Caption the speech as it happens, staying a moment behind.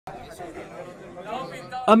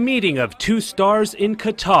A meeting of two stars in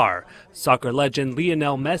Qatar. Soccer legend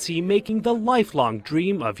Lionel Messi making the lifelong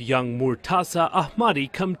dream of young Murtaza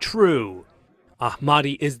Ahmadi come true.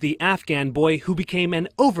 Ahmadi is the Afghan boy who became an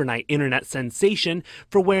overnight internet sensation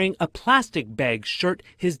for wearing a plastic bag shirt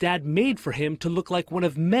his dad made for him to look like one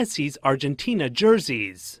of Messi's Argentina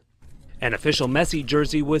jerseys. An official Messi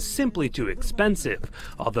jersey was simply too expensive,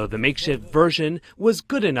 although the makeshift version was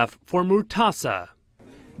good enough for Murtaza.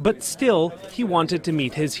 But still, he wanted to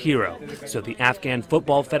meet his hero, so the Afghan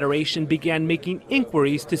Football Federation began making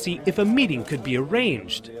inquiries to see if a meeting could be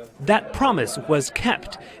arranged. That promise was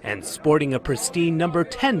kept, and sporting a pristine number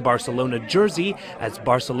 10 Barcelona jersey as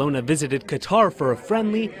Barcelona visited Qatar for a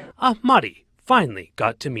friendly, Ahmadi finally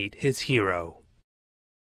got to meet his hero.